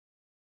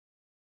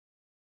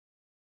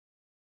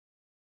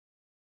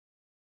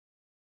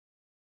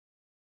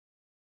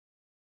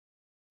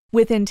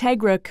With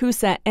Integra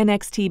CUSA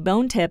NXT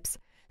bone tips,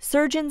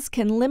 surgeons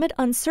can limit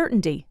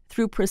uncertainty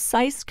through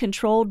precise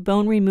controlled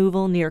bone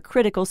removal near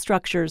critical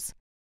structures.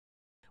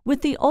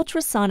 With the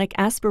ultrasonic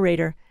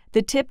aspirator,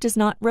 the tip does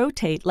not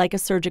rotate like a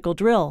surgical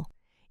drill.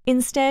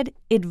 Instead,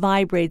 it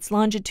vibrates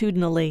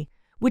longitudinally,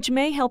 which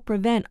may help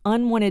prevent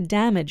unwanted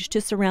damage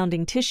to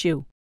surrounding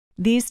tissue.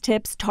 These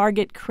tips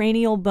target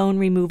cranial bone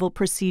removal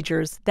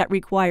procedures that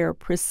require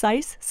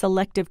precise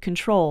selective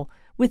control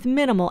with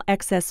minimal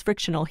excess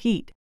frictional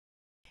heat.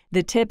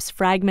 The tips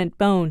fragment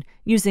bone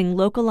using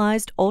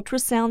localized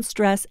ultrasound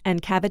stress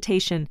and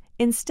cavitation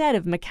instead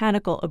of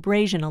mechanical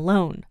abrasion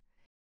alone.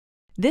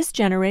 This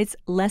generates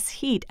less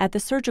heat at the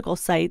surgical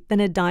site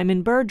than a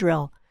diamond burr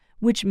drill,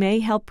 which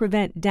may help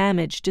prevent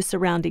damage to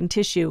surrounding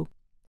tissue.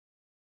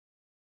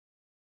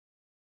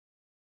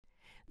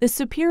 The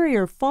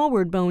superior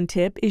forward bone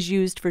tip is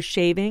used for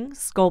shaving,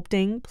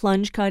 sculpting,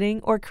 plunge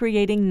cutting, or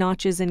creating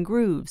notches and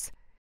grooves.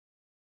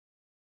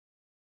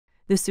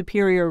 The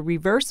superior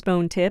reverse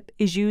bone tip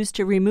is used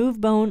to remove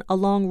bone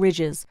along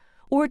ridges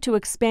or to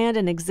expand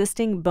an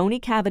existing bony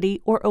cavity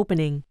or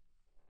opening.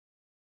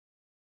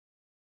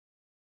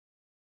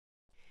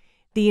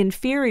 The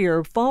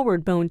inferior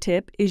forward bone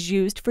tip is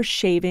used for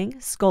shaving,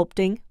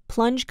 sculpting,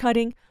 plunge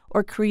cutting,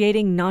 or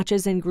creating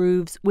notches and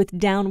grooves with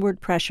downward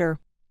pressure.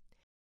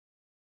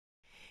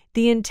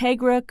 The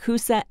Integra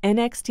CUSA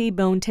NXT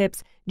bone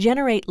tips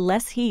generate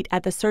less heat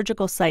at the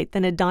surgical site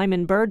than a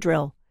diamond burr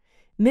drill.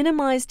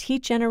 Minimized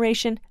heat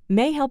generation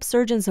may help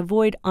surgeons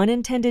avoid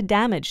unintended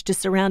damage to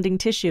surrounding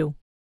tissue.